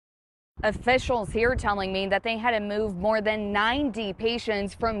Officials here telling me that they had to move more than 90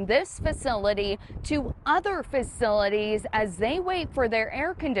 patients from this facility to other facilities as they wait for their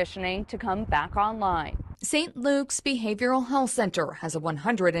air conditioning to come back online. St. Luke's Behavioral Health Center has a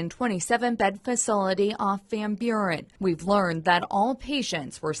 127-bed facility off Van Buren. We've learned that all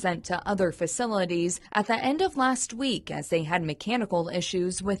patients were sent to other facilities at the end of last week as they had mechanical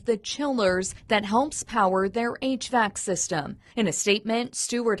issues with the chillers that helps power their HVAC system. In a statement,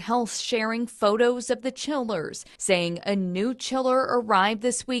 Steward Health sharing photos of the chillers, saying a new chiller arrived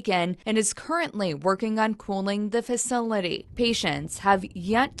this weekend and is currently working on cooling the facility. Patients have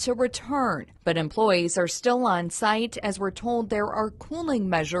yet to return, but employees are still on site as we're told there are cooling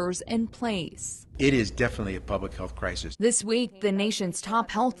measures in place. It is definitely a public health crisis. This week, the nation's top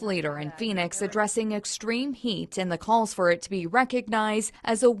health leader in Phoenix addressing extreme heat and the calls for it to be recognized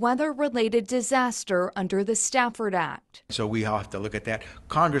as a weather-related disaster under the Stafford Act. So we have to look at that.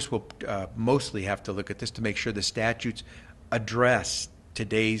 Congress will mostly have to look at this to make sure the statutes address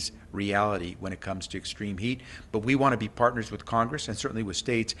today's reality when it comes to extreme heat. But we want to be partners with Congress and certainly with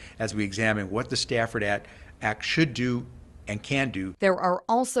states as we examine what the Stafford Act should do and can do. There are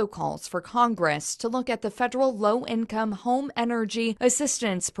also calls for Congress to look at the Federal Low-Income Home Energy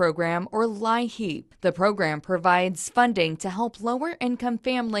Assistance Program, or LIHEAP. The program provides funding to help lower-income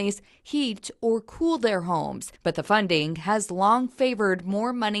families heat or cool their homes, but the funding has long favored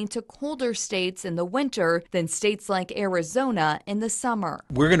more money to colder states in the winter than states like Arizona in the summer.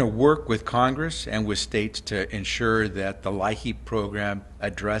 We're going to work with Congress and with states to ensure that the LIHEAP program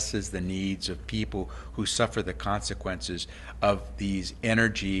addresses the needs of people who suffer the consequences of these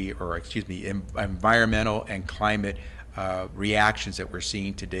environmental and climate reactions that we're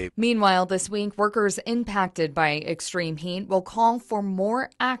seeing today. Meanwhile, this week, workers impacted by extreme heat will call for more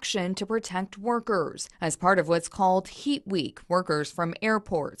action to protect workers. As part of what's called Heat Week, workers from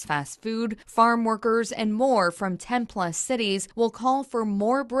airports, fast food, farm workers, and more from 10-plus cities will call for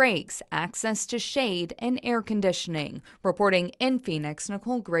more breaks, access to shade, and air conditioning. Reporting in Phoenix,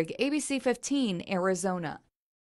 Nicole Grigg, ABC 15, Arizona.